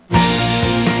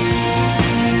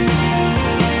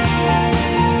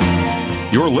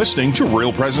You're listening to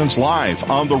Real Presence Live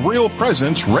on the Real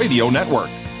Presence Radio Network.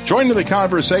 Join in the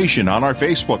conversation on our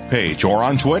Facebook page or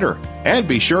on Twitter. And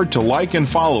be sure to like and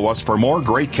follow us for more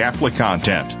great Catholic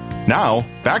content. Now,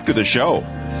 back to the show.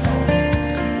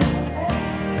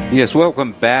 Yes,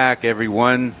 welcome back,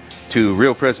 everyone, to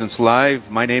Real Presence Live.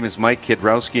 My name is Mike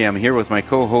Kidrowski. I'm here with my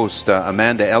co-host,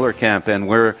 Amanda Ellerkamp, and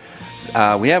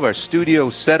we have our studio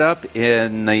set up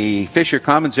in the Fisher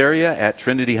Commons area at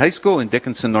Trinity High School in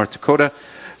Dickinson, North Dakota.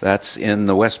 That's in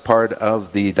the west part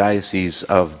of the Diocese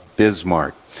of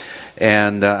Bismarck.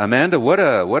 And Amanda, what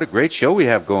a great show we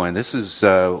have going. This is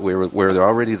we're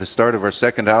already the start of our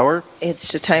second hour.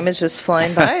 Time is just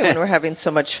flying by when we're having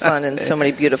so much fun and so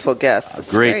many beautiful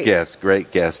guests. Great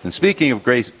guests. And speaking of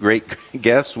great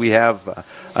guests, we have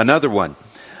another one.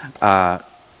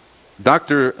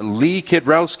 Dr. Lee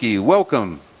Kidrowski.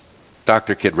 Welcome,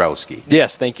 Dr. Kidrowski.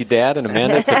 Yes, thank you, Dad and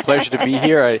Amanda. It's a pleasure to be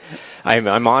here.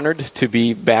 I'm honored to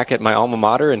be back at my alma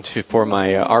mater and for my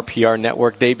RPR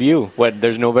network debut.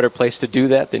 There's no better place to do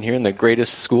that than here in the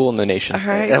greatest school in the nation. All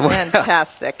right,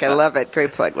 fantastic. I love it.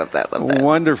 Great plug. Love that.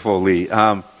 Wonderful, Lee.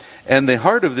 And the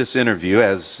heart of this interview,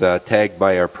 as tagged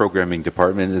by our programming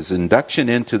department, is induction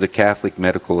into the Catholic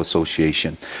Medical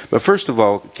Association. But first of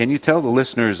all, can you tell the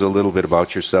listeners a little bit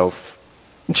about yourself?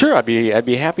 Sure, I'd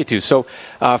be happy to. So,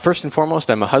 first and foremost,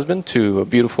 I'm a husband to a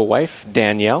beautiful wife,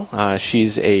 Danielle.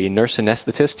 She's a nurse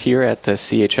anesthetist here at the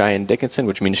CHI in Dickinson,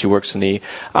 which means she works in the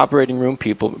operating room.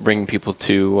 Bringing people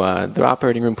to the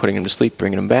operating room, putting them to sleep,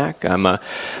 bringing them back. I'm a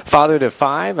father to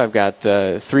 5. I've got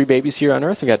 3 babies here on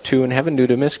earth. I've got 2 in heaven due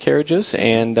to miscarriages,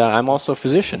 and I'm also a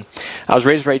physician. I was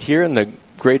raised right here in the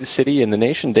greatest city in the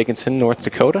nation, Dickinson, North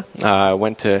Dakota. I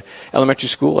went to elementary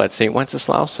school at St.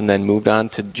 Wenceslaus and then moved on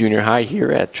to junior high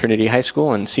here at Trinity High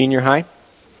School and senior high,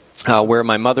 where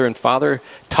my mother and father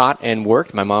taught and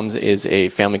worked. My mom is a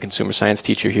family consumer science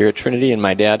teacher here at Trinity, and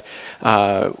my dad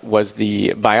was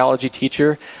the biology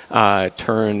teacher,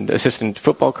 turned assistant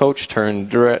football coach, turned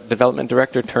development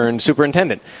director, turned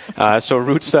superintendent. So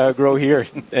roots grow here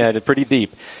pretty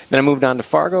deep. Then I moved on to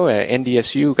Fargo at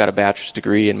NDSU, got a bachelor's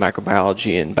degree in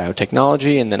microbiology and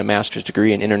biotechnology, and then a master's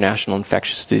degree in international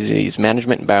infectious disease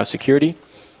management and biosecurity.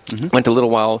 Mm-hmm. Went a little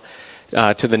while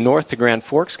to the north to Grand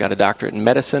Forks, got a doctorate in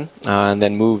medicine, and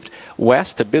then moved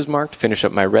west to Bismarck to finish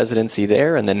up my residency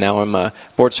there, and then now I'm a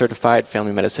board-certified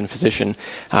family medicine physician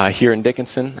here in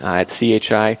Dickinson at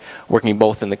CHI, working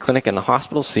both in the clinic and the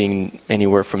hospital, seeing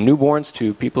anywhere from newborns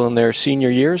to people in their senior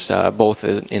years, both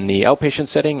in the outpatient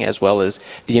setting as well as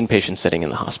the inpatient setting in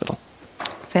the hospital.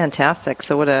 Fantastic.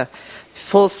 So what a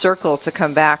full circle to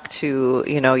come back to,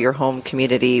 your home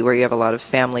community where you have a lot of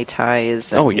family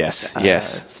ties. And, yes.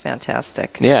 It's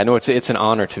fantastic. Yeah, no, it's an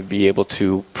honor to be able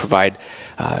to provide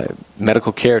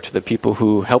medical care to the people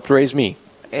who helped raise me.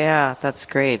 Yeah, that's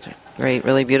great. Great,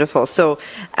 really beautiful. So,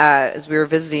 as we were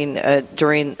visiting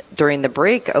during the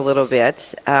break a little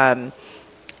bit,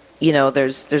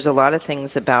 there's a lot of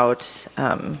things about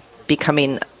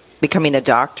becoming a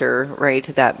doctor, right?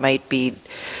 That might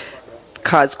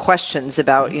cause questions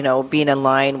about, being in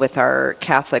line with our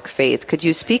Catholic faith. Could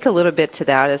you speak a little bit to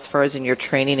that as far as in your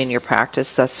training and your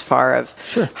practice thus far of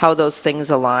how those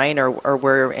things align or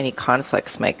where any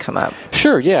conflicts might come up?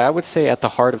 Sure, yeah. I would say at the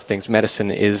heart of things, medicine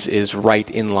is right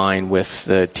in line with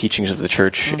the teachings of the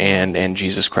Church and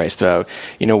Jesus Christ.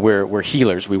 We're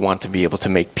healers. We want to be able to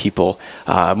make people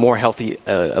more healthy,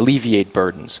 alleviate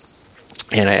burdens.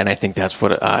 And I think that's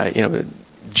what,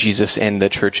 Jesus and the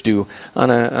Church do on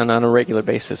a regular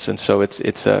basis, and so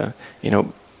it's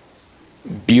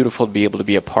beautiful to be able to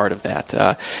be a part of that.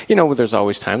 There's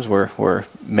always times where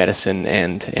medicine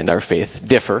and our faith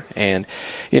differ, and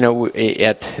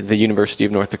at the University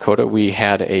of North Dakota we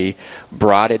had a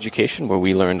broad education where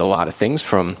we learned a lot of things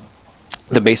from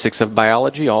the basics of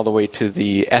biology all the way to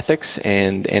the ethics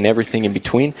and everything in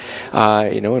between,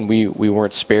 and we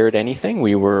weren't spared anything.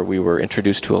 We were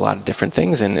introduced to a lot of different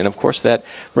things, and of course that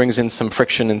brings in some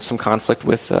friction and some conflict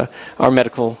with our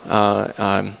medical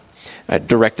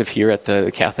directive here at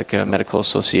the Catholic Medical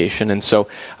Association, and so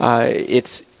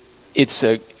it's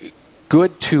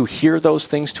good to hear those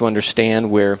things, to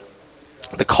understand where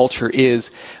the culture is,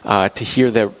 to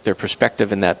hear their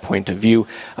perspective and that point of view,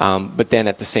 but then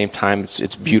at the same time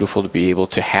it's beautiful to be able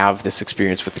to have this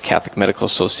experience with the Catholic Medical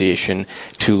Association,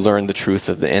 to learn the truth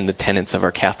and the tenets of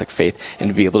our Catholic faith, and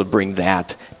to be able to bring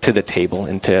that to the table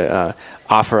and to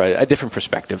offer a different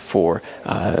perspective for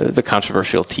the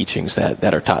controversial teachings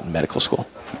that are taught in medical school.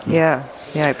 Yeah,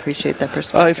 Yeah, I appreciate that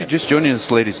perspective. If you're just joining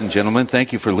us, ladies and gentlemen,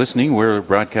 thank you for listening. We're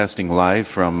broadcasting live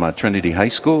from Trinity High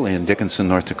School in Dickinson,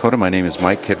 North Dakota. My name is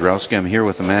Mike Kidrowski. I'm here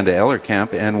with Amanda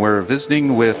Ellerkamp, and we're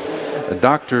visiting with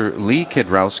Dr. Lee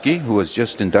Kidrowski, who was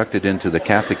just inducted into the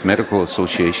Catholic Medical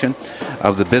Association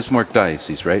of the Bismarck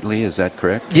Diocese, right, Lee? Is that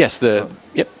correct? Yes, yep.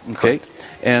 Okay. Correct.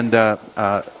 And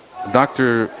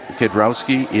Dr.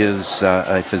 Kidrowski is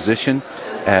a physician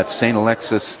at St.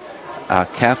 Alexis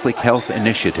Catholic Health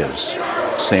Initiatives,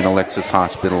 St. Alexis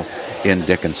Hospital in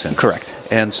Dickinson. Correct.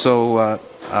 And so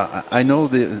I know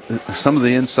some of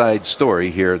the inside story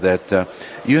here that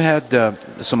you had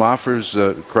some offers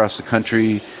across the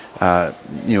country,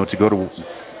 to go to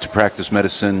practice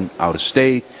medicine out of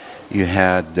state. You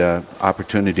had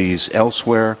opportunities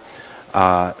elsewhere,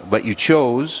 but you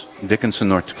chose Dickinson,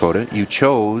 North Dakota. You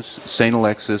chose St.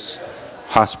 Alexis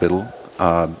Hospital,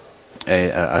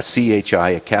 a CHI,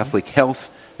 a Catholic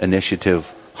Health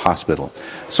Initiative hospital.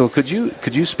 So could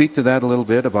you speak to that a little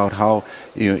bit about how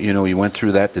you went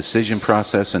through that decision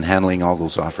process and handling all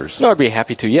those offers? No, I'd be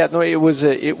happy to. Yeah, no, it was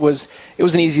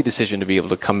an easy decision to be able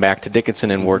to come back to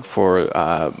Dickinson and work for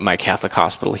my Catholic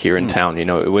hospital here in town.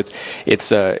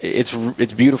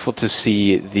 It's beautiful to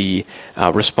see the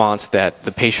response that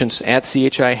the patients at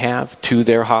CHI have to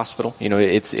their hospital.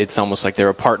 It's almost like they're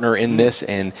a partner in this,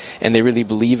 and they really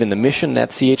believe in the mission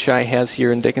that CHI has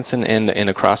here in Dickinson and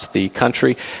across the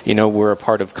country. We're a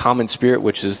part of Common Spirit,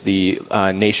 which is the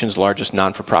nation's largest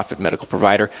non-for-profit medical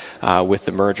provider, with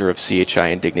the merger of CHI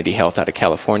and Dignity Health out of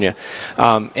California.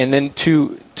 And then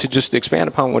to just expand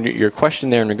upon your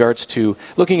question there in regards to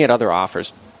looking at other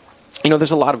offers,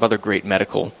 there's a lot of other great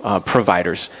medical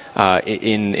providers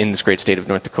in this great state of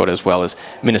North Dakota, as well as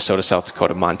Minnesota, South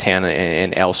Dakota, Montana,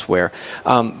 and elsewhere.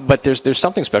 But there's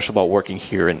something special about working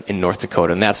here in North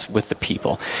Dakota, and that's with the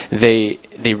people.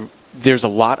 There's a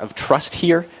lot of trust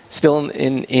here still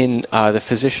in the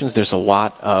physicians. There's a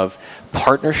lot of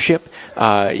partnership.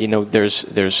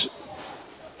 There's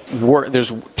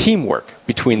teamwork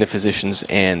between the physicians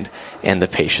and the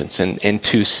patients, and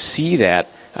to see that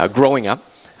growing up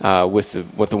with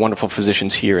the wonderful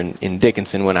physicians here in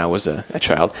Dickinson when I was a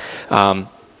child.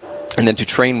 And then to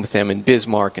train with them in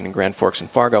Bismarck and in Grand Forks and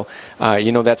Fargo,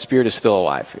 that spirit is still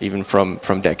alive, even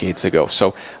from decades ago.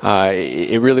 So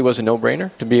it really was a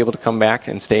no-brainer to be able to come back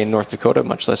and stay in North Dakota,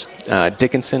 much less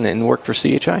Dickinson, and work for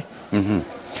CHI.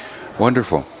 Mm-hmm.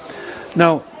 Wonderful.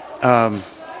 Now,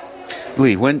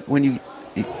 Lee, when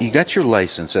you got your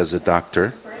license as a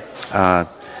doctor,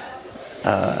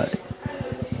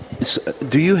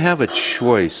 do you have a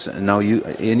choice now? You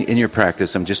in your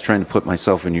practice, I'm just trying to put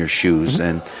myself in your shoes,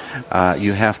 and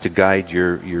you have to guide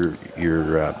your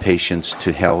patients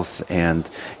to health, and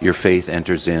your faith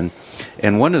enters in.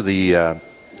 And one of the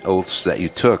oaths that you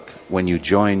took when you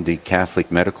joined the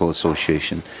Catholic Medical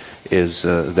Association is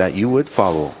that you would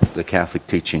follow the Catholic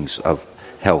teachings of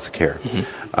health care.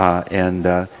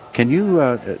 And can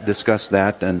you discuss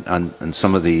that and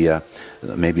some of the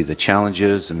maybe the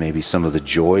challenges and maybe some of the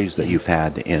joys that you've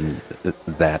had in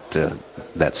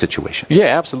that situation?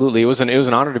 Yeah, absolutely. It was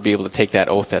an honor to be able to take that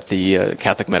oath at the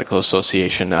Catholic Medical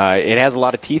Association. It has a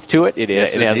lot of teeth to it. It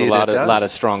has a lot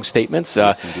of strong statements.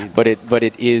 Yes, but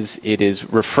it is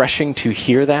refreshing to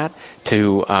hear that,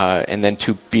 and then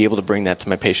to be able to bring that to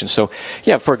my patients. So,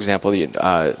 yeah, for example,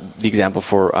 the example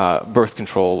for birth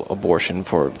control, abortion,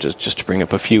 for just to bring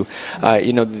up a few,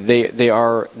 they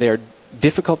are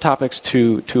difficult topics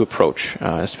to approach,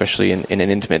 especially in an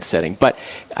intimate setting. But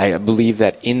I believe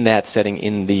that in that setting,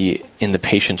 in the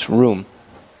patient's room,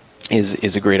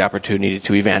 is a great opportunity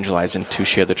to evangelize and to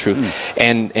share the truth.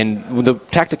 And the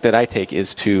tactic that I take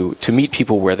is to meet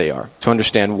people where they are, to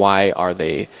understand why are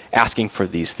they asking for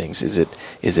these things. Is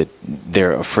it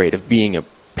they're afraid of being a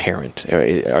parent?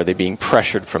 Are they being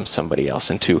pressured from somebody else?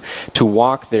 And to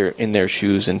walk in their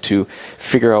shoes and to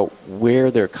figure out where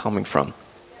they're coming from.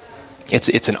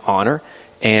 It's an honor,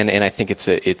 and I think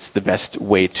it's the best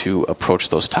way to approach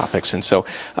those topics. And so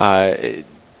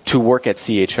to work at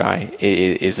CHI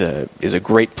is a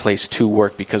great place to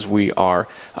work because we are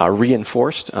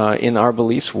reinforced in our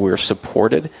beliefs. We're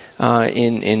supported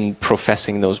in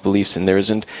professing those beliefs, and there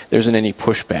isn't any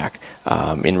pushback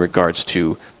in regards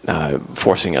to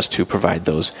forcing us to provide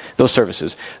those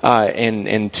services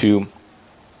and to.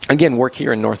 Again, work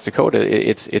here in North Dakota,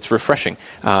 it's refreshing.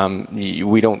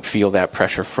 We don't feel that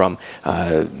pressure from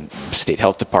state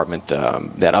health department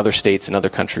that other states and other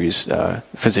countries'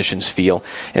 physicians feel,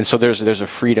 and so there's a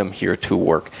freedom here to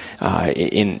work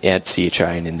at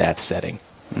CHI and in that setting.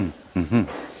 Mm-hmm.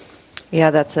 Yeah,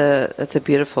 that's a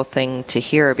beautiful thing to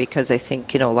hear, because I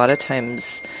think, a lot of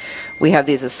times we have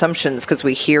these assumptions because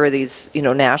we hear these,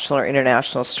 national or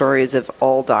international stories of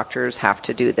all doctors have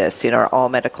to do this, all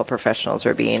medical professionals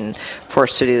are being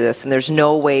forced to do this, and there's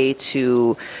no way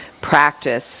to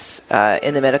practice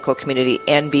in the medical community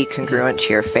and be congruent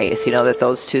to your faith, that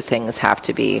those two things have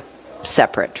to be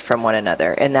separate from one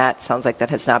another, and that sounds like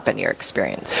that has not been your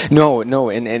experience. No,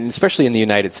 and especially in the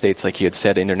United States, like you had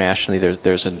said, internationally,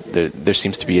 there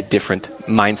seems to be a different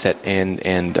mindset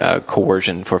and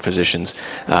coercion for physicians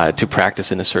to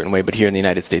practice in a certain way. But here in the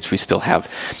United States, we still have,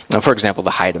 for example,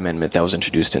 the Hyde Amendment that was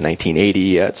introduced in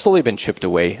 1980. It's slowly been chipped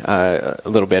away a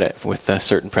little bit with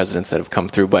certain presidents that have come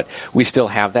through, but we still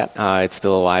have that. It's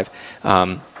still alive.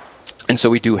 And so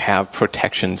we do have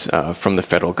protections from the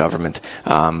federal government.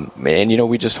 And,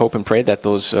 we just hope and pray that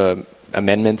those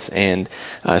amendments and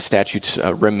statutes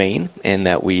remain, and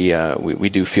that we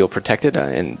do feel protected.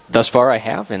 And thus far I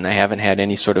haven't had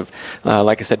any sort of,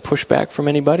 like I said, pushback from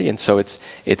anybody. And so it's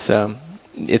a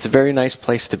very nice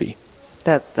place to be.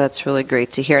 That's really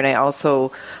great to hear. And I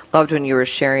also loved when you were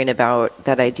sharing about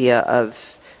that idea of,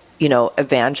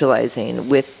 evangelizing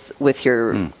with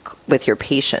your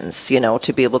patients,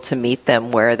 to be able to meet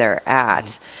them where they're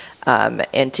at,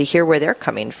 and to hear where they're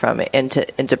coming from, and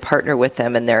to partner with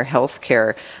them in their health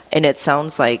care. And it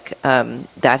sounds like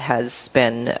that has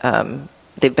been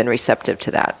they've been receptive to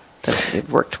that. It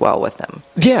worked well with them.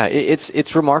 Yeah,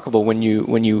 it's remarkable when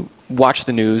you watch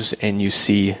the news and you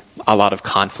see a lot of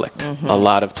conflict, a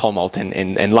lot of tumult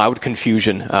and loud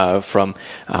confusion from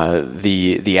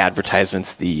the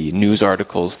advertisements, the news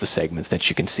articles, the segments that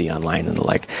you can see online and the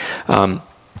like. When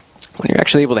you're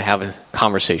actually able to have a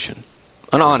conversation,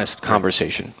 an honest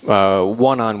conversation,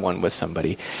 one-on-one with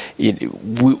somebody,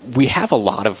 we have a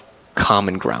lot of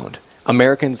common ground.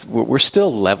 Americans, we're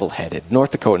still level-headed.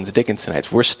 North Dakotans,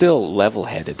 Dickinsonites, we're still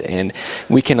level-headed, and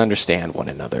we can understand one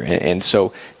another. And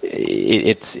so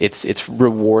it's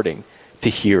rewarding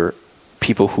to hear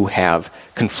people who have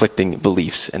conflicting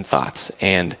beliefs and thoughts,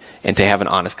 and to have an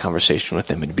honest conversation with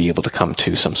them and be able to come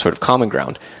to some sort of common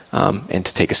ground, and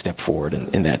to take a step forward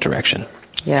in that direction.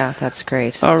 Yeah, that's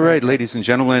great. All right, ladies and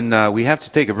gentlemen, we have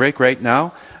to take a break right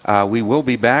now. We will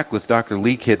be back with Dr.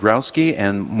 Lee Kidrowski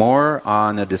and more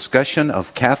on a discussion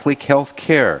of Catholic health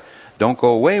care. Don't go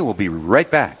away. We'll be right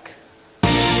back.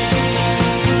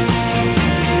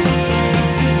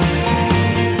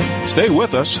 Stay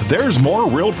with us. There's more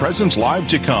Real Presence Live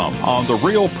to come on the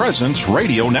Real Presence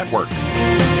Radio Network.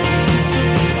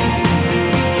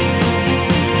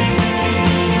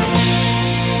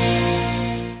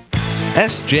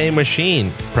 SJ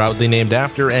Machine, proudly named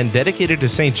after and dedicated to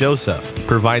St. Joseph,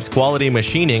 provides quality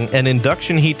machining and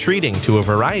induction heat treating to a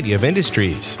variety of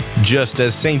industries. Just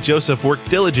as St. Joseph worked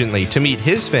diligently to meet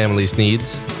his family's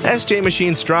needs, SJ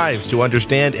Machine strives to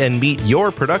understand and meet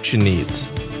your production needs.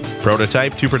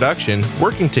 Prototype to production,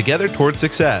 working together toward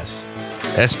success.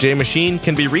 SJ Machine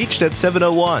can be reached at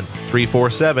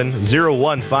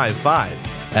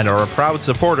 701-347-0155 and are a proud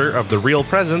supporter of the Real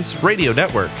Presence Radio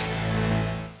Network.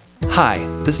 Hi,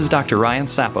 this is Dr. Ryan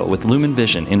Sappo with Lumen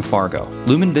Vision in Fargo.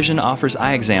 Lumen Vision offers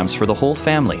eye exams for the whole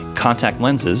family, contact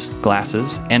lenses,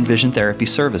 glasses, and vision therapy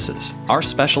services. Our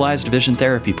specialized vision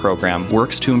therapy program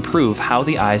works to improve how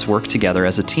the eyes work together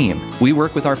as a team. We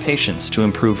work with our patients to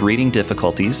improve reading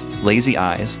difficulties, lazy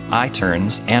eyes, eye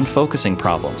turns, and focusing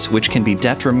problems, which can be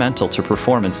detrimental to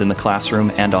performance in the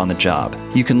classroom and on the job.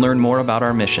 You can learn more about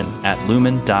our mission at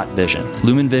lumen.vision.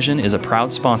 Lumen Vision is a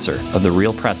proud sponsor of the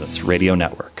Real Presence Radio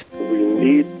Network.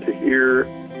 Need to hear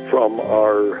from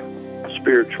our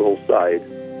spiritual side.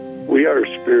 We are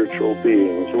spiritual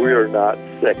beings. We are not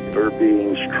secular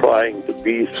beings trying to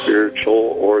be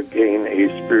spiritual or gain a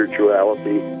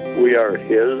spirituality. We are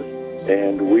His,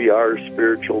 and we are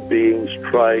spiritual beings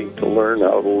trying to learn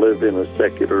how to live in a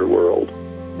secular world.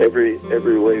 Every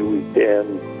way we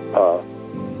can.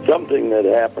 Something that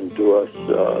happened to us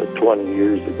 20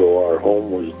 years ago, our home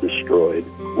was destroyed.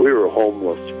 We were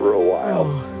homeless for a while.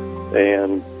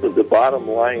 And the bottom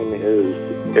line is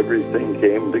everything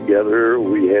came together.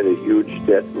 We had a huge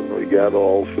debt when we got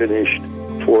all finished.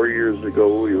 4 years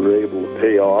ago, we were able to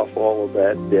pay off all of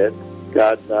that debt.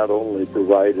 God not only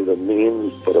provided a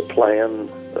means, but a plan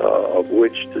of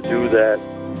which to do that.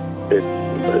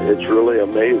 It's really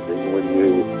amazing when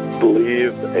you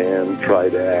believe and try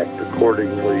to act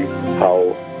accordingly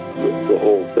how the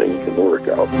whole thing can work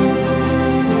out.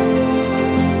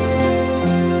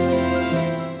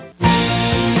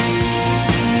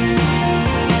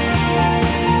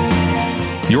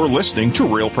 You're listening to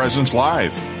Real Presence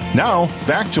Live. Now,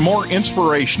 back to more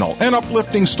inspirational and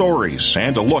uplifting stories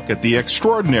and a look at the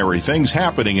extraordinary things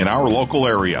happening in our local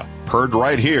area. Heard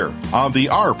right here on the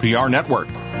RPR Network.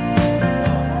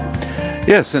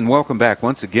 Yes, and welcome back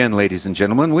once again, ladies and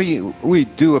gentlemen. We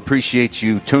do appreciate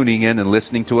you tuning in and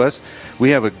listening to us. We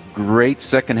have a great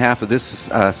second half of this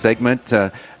segment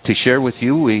to share with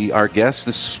you. Our guest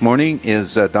this morning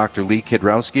is Dr. Lee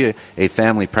Kidrowski, a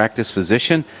family practice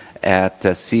physician at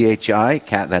CHI,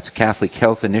 that's Catholic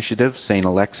Health Initiative, St.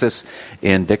 Alexis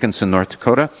in Dickinson, North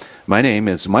Dakota. My name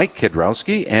is Mike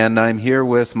Kidrowski, and I'm here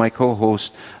with my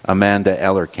co-host, Amanda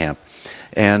Ellerkamp.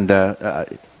 And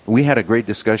we had a great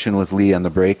discussion with Lee on the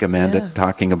break, Amanda,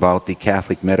 talking about the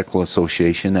Catholic Medical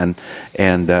Association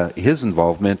and his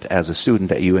involvement as a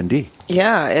student at UND.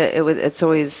 Yeah, it's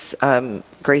always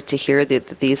great to hear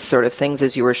these sort of things,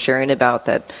 as you were sharing about,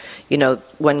 that, you know,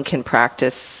 one can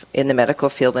practice in the medical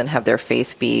field and have their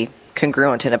faith be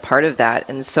congruent and a part of that.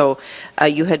 And so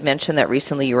you had mentioned that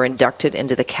recently you were inducted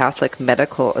into the Catholic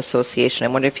Medical Association. I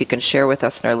wonder if you can share with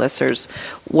us and our listeners,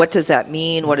 what does that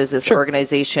mean? What is this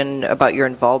organization, about your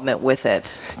involvement with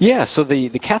it? Yeah, so the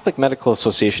Catholic Medical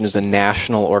Association is a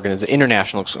international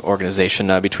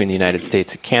organization between the United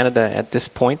States and Canada at this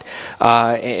point.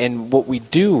 And what we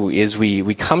do is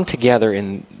we come together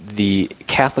in the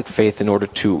Catholic faith in order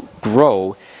to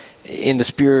grow in the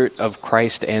spirit of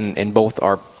Christ and both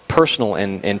our personal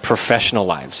and professional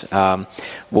lives.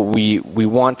 What we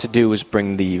want to do is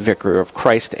bring the Vicar of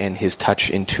Christ and his touch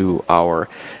into our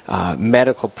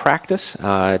medical practice,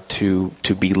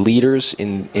 to be leaders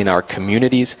in our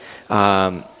communities,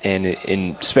 and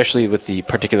especially with the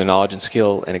particular knowledge and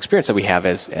skill and experience that we have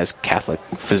as Catholic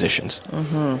physicians.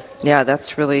 Mm-hmm. Yeah,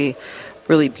 that's really,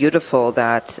 really beautiful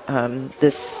that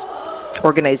this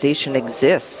organization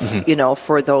exists, you know,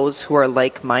 for those who are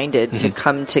like-minded to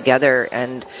come together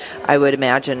and, I would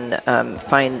imagine,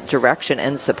 find direction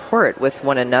and support with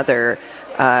one another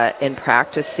in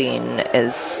practicing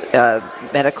as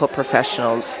medical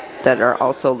professionals that are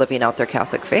also living out their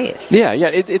Catholic faith. Yeah,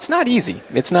 it's not easy.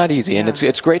 It's not easy, and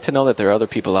it's great to know that there are other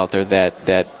people out there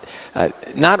that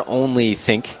not only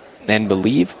think and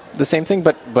believe the same thing,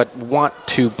 but want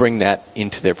to bring that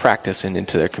into their practice and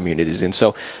into their communities. And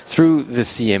so through the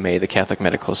CMA, the Catholic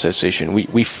Medical Association,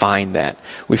 we find that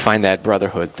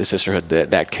brotherhood, the sisterhood,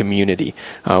 that community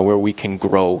where we can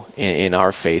grow in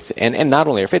our faith, and not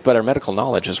only our faith, but our medical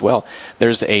knowledge as well.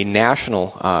 There's a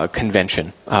national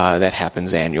convention that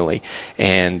happens annually,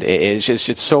 and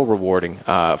it's so rewarding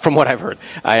from what I've heard.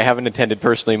 I haven't attended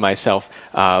personally myself,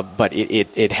 but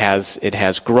it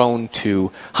has grown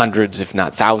to hundreds, if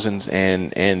not thousands,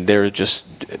 and they're just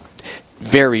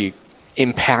very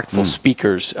impactful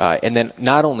speakers, and then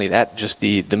not only that, just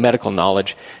the medical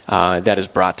knowledge that is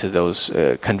brought to those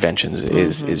conventions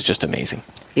is just amazing.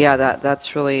 Yeah,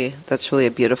 that's really a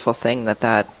beautiful thing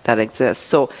that exists.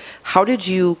 So, how did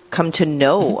you come to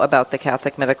know about the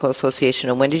Catholic Medical Association,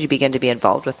 and when did you begin to be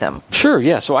involved with them? Sure,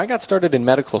 yeah. So I got started in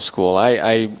medical school.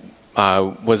 I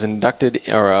was inducted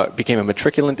or became a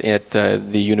matriculant at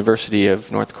the University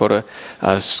of North Dakota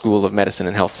School of Medicine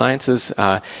and Health Sciences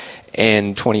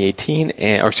in 2014,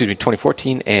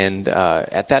 and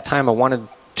at that time I wanted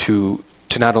to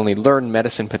not only learn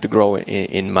medicine but to grow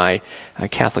in my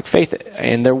Catholic faith,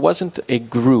 and there wasn't a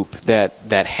group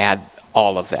that had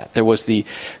all of that. There was the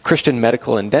Christian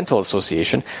Medical and Dental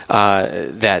Association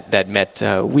that met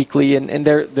weekly, and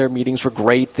their meetings were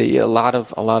great. A lot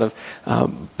of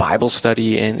Bible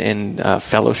study and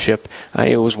fellowship.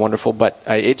 It was wonderful, but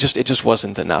it just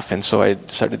wasn't enough. And so I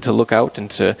started to look out and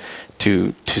to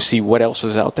see what else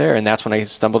was out there, and that's when I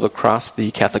stumbled across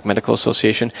the Catholic Medical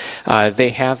Association.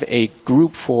 They have a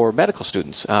group for medical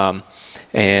students.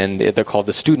 And they're called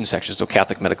the student section, so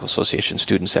Catholic Medical Association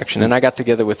student section. And I got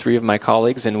together with 3 of my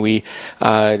colleagues, and we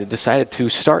decided to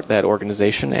start that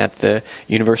organization at the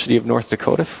University of North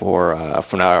Dakota for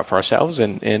ourselves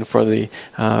and for the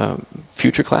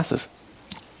future classes.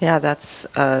 Yeah, that's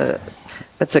a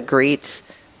great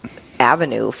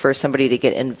avenue for somebody to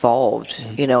get involved,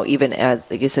 you know, even at,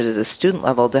 like you said, as a student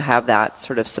level, to have that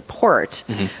sort of support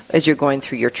as you're going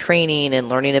through your training and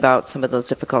learning about some of those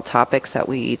difficult topics that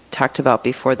we talked about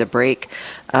before the break,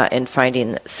 and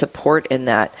finding support in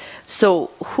that. So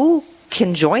who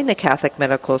can join the Catholic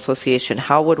Medical Association?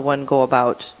 How would one go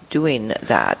about doing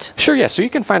that? Sure, yeah. So you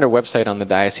can find our website on the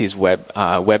diocese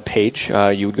web page.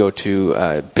 You would go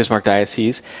to Bismarck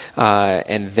Diocese,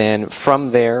 and then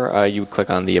from there you would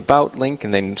click on the About link,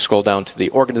 and then scroll down to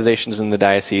the organizations in the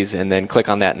diocese, and then click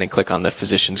on that, and then click on the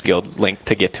Physicians Guild link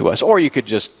to get to us. Or you could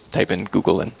just type in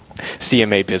Google and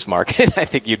CMA Bismarck, and I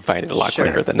think you'd find it a lot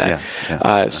quicker than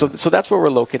that. So that's where we're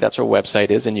located. That's where our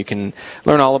website is, and you can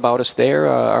learn all about us there.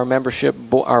 Our membership,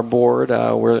 our board,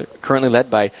 we're currently led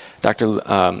by Dr.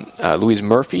 Louise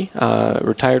Murphy,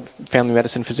 retired family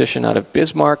medicine physician out of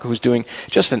Bismarck, who's doing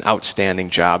just an outstanding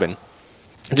job. And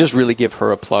just really give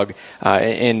her a plug.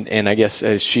 And I guess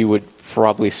she would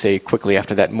probably say quickly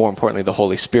after that, more importantly, the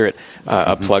Holy Spirit,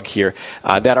 a plug here,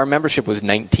 that our membership was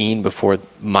 19 before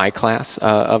my class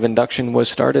of induction was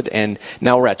started, and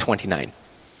now we're at 29.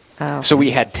 Oh. So we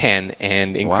had 10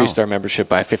 and increased our membership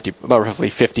by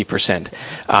roughly 50%.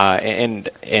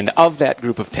 And of that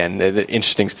group of 10, the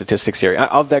interesting statistics here,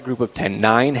 of that group of 10,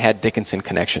 9 had Dickinson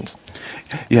connections.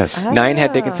 Yes. 9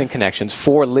 had Dickinson connections,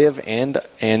 4 live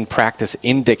and practice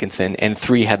in Dickinson, and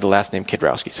 3 had the last name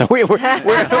Kidrowski. So we're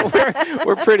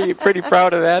pretty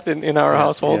proud of that in our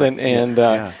household,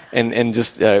 and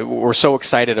just we're so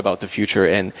excited about the future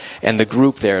and the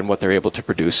group there and what they're able to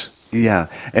produce. Yeah,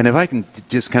 and if I can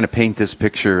just kind of paint this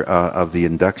picture of the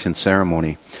induction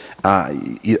ceremony,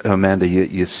 Amanda,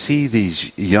 you see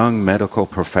these young medical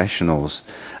professionals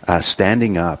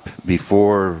standing up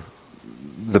before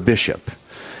the bishop,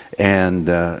 and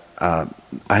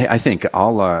I think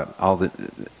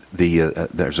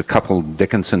there's a couple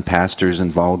Dickinson pastors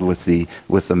involved with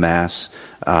the mass.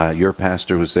 Your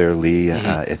pastor was there, Lee.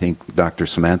 I think Dr.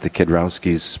 Samantha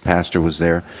Kidrowski's pastor was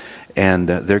there, and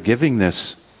they're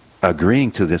agreeing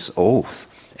to this oath.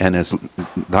 And as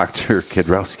Dr.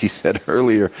 Kidrowski said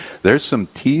earlier, there's some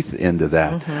teeth into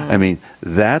that. I mean,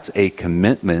 that's a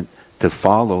commitment to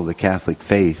follow the Catholic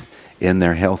faith in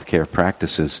their healthcare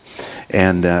practices.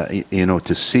 And,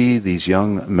 to see these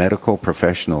young medical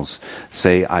professionals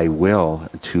say, I will,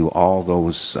 to all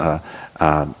those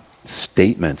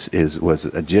statements was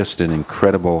just an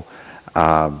incredible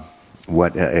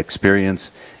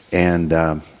experience. And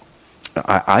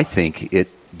I think it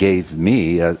gave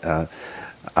me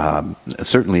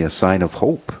certainly a sign of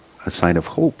hope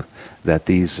that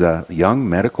these young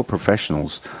medical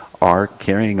professionals are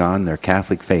carrying on their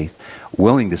Catholic faith,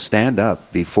 willing to stand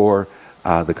up before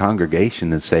the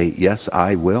congregation and say, yes,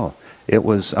 I will. It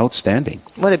was outstanding.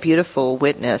 What a beautiful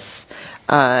witness,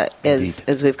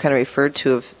 as we've kind of referred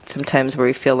to, of sometimes where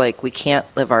we feel like we can't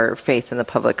live our faith in the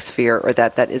public sphere, or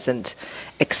that isn't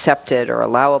accepted or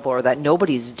allowable, or that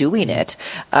nobody's doing it.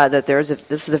 That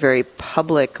this is a very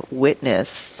public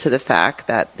witness to the fact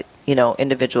that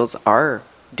individuals are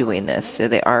doing this, so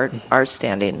they are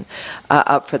standing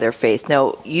up for their faith.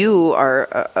 Now, you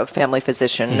are a family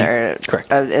physician,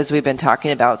 correct, as we've been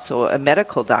talking about, so a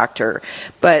medical doctor.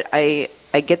 But I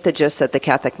get the gist that the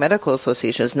Catholic Medical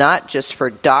Association is not just for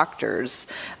doctors,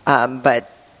 but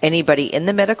anybody in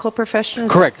the medical profession?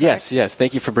 Correct. Yes.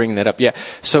 Thank you for bringing that up. Yeah.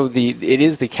 So it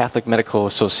is the Catholic Medical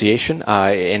Association,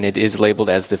 and it is labeled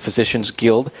as the Physicians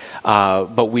Guild,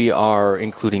 but we are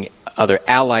including other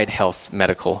allied health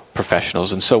medical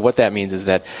professionals. And so what that means is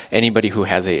that anybody who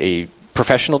has a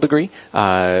professional degree,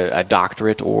 a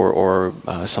doctorate, or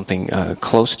something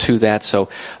close to that. So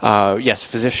yes,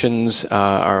 physicians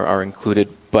are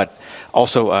included, but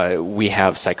also, we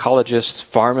have psychologists,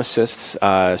 pharmacists,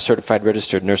 certified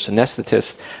registered nurse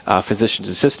anesthetists, physician's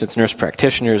assistants, nurse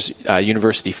practitioners,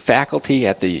 university faculty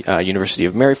at the University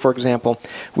of Mary, for example.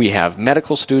 We have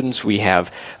medical students. We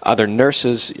have other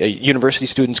nurses, university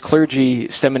students, clergy,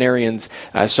 seminarians.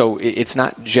 So it's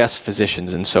not just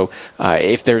physicians. And so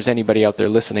if there's anybody out there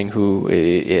listening who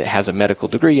has a medical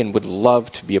degree and would love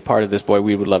to be a part of this,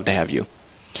 we would love to have you.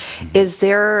 Is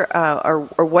there, or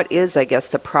what is, I guess,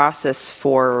 the process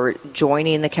for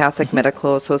joining the Catholic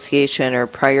Medical Association, or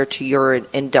prior to your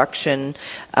induction?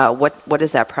 What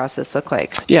does that process look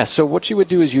like? Yeah, so what you would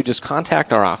do is you just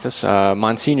contact our office.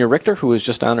 Monsignor Richter, who was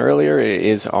just on earlier,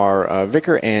 is our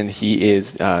vicar, and he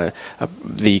is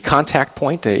the contact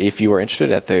point if you are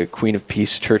interested at the Queen of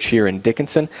Peace Church here in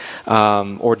Dickinson,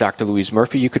 or Dr. Louise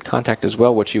Murphy you could contact as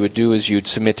well. What you would do is you'd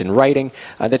submit in writing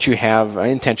that you have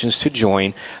intentions to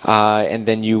join, and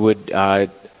then you would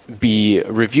be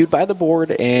reviewed by the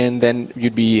board, and then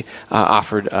you'd be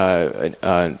offered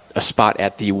a spot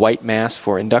at the White Mass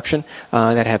for induction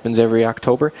that happens every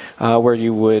October, where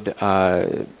you would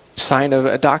sign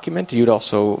a document. You'd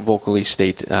also vocally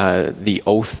state the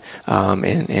oath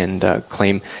and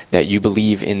claim that you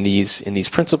believe in these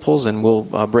principles, and we'll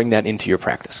bring that into your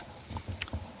practice.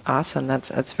 Awesome.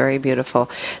 That's very beautiful.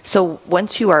 So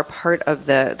once you are part of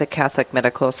the Catholic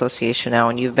Medical Association now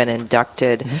and you've been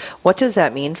inducted, what does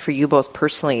that mean for you both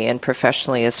personally and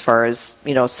professionally as far as,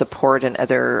 support and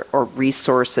other or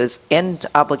resources and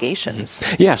obligations?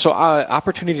 Yeah, so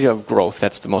opportunity of growth,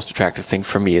 that's the most attractive thing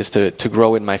for me, is to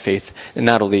grow in my faith, and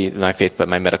not only my faith but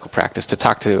my medical practice, to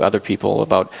talk to other people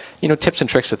about, tips and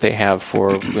tricks that they have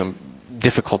for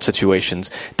difficult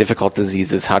situations, difficult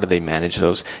diseases, how do they manage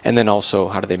those, and then also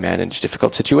how do they manage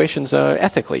difficult situations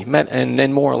ethically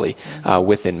and morally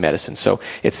within medicine. So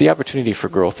it's the opportunity for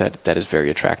growth that is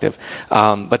very attractive.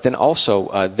 But then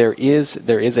also there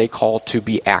is a call to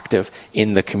be active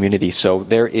in the community. So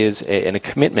there is a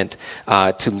commitment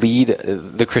to lead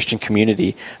the Christian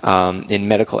community in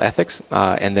medical ethics,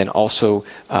 and then also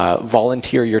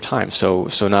volunteer your time. So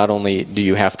not only do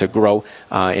you have to grow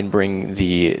and bring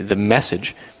the message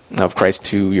of Christ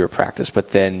to your practice,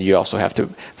 but then you also have to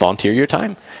volunteer your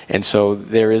time. And so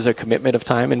there is a commitment of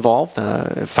time involved,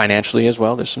 financially as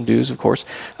well. There's some dues, of course.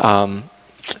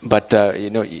 But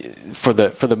for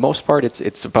the most part,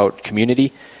 it's about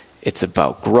community. It's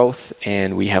about growth,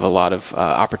 and we have a lot of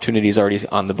opportunities already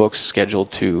on the books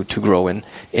scheduled to grow in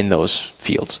those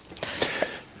fields.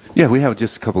 Yeah, we have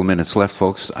just a couple of minutes left,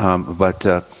 folks.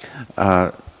 But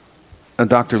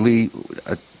Dr. Lee,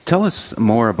 tell us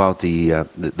more about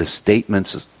the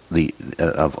statements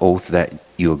of oath that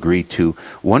you agreed to.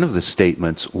 One of the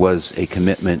statements was a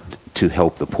commitment to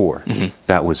help the poor.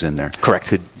 That was in there.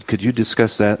 Correct. Could you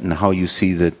discuss that and how you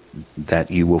see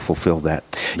that you will fulfill that?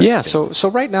 Yeah, so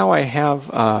right now I have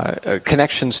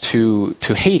connections to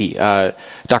Haiti.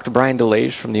 Dr. Brian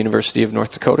DeLage from the University of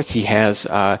North Dakota, he has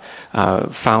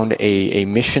found a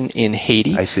mission in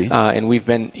Haiti. I see.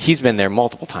 And he's been there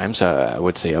multiple times, I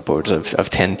would say upwards of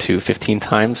 10 to 15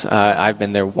 times. I've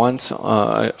been there once,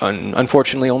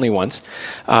 unfortunately only once.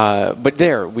 But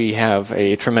there we have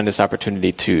a tremendous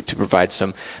opportunity to provide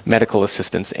some medical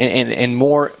assistance and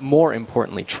more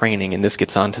importantly, training. And this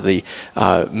gets on to the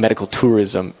medical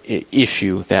tourism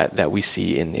issue that we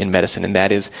see in medicine, and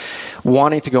that is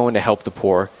wanting to go in to help the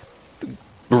poor,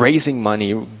 raising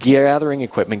money, gathering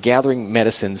equipment, gathering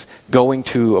medicines, going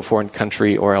to a foreign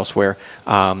country or elsewhere,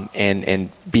 and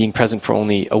being present for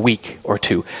only a week or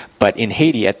two. But in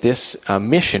Haiti, at this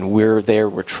mission,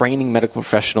 we're training medical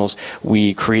professionals.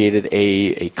 We created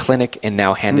a clinic and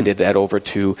now handed that over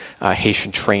to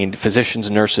Haitian-trained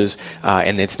physicians, nurses,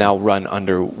 and it's now run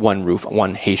under one roof,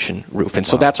 one Haitian roof. And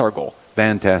so that's our goal.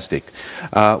 Fantastic.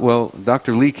 Well,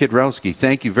 Dr. Lee Kidrowski,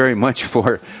 thank you very much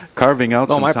for carving out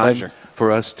some my time pleasure.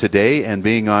 For us today and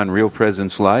being on Real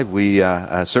Presence Live. We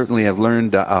certainly have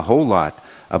learned a whole lot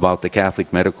about the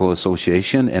Catholic Medical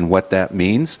Association and what that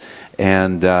means.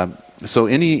 And so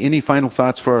any final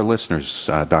thoughts for our listeners,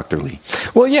 Dr. Lee?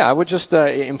 Well, yeah, I would just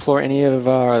implore any of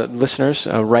our listeners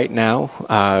right now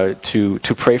to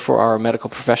pray for our medical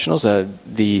professionals.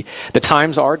 The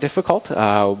times are difficult,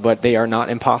 but they are not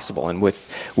impossible. And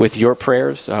with your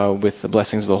prayers, with the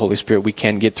blessings of the Holy Spirit, we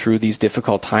can get through these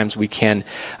difficult times. We can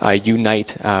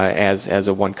unite as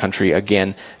a one country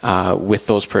again with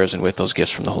those prayers and with those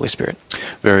gifts from the Holy Spirit.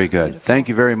 Very good. Thank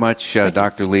you very much,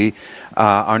 Dr. Lee.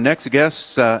 Our next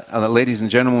guest, ladies and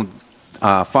gentlemen,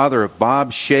 Father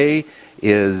Bob Shea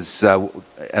is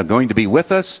going to be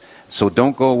with us, so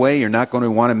don't go away. You're not going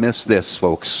to want to miss this,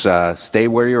 folks. Stay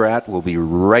where you're at. We'll be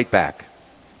right back.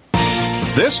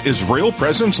 This is Real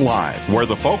Presence Live, where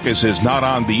the focus is not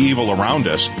on the evil around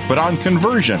us, but on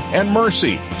conversion and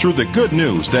mercy through the good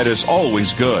news that is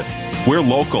always good. We're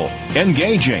local,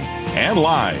 engaging, and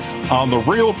live on the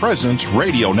Real Presence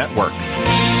Radio Network.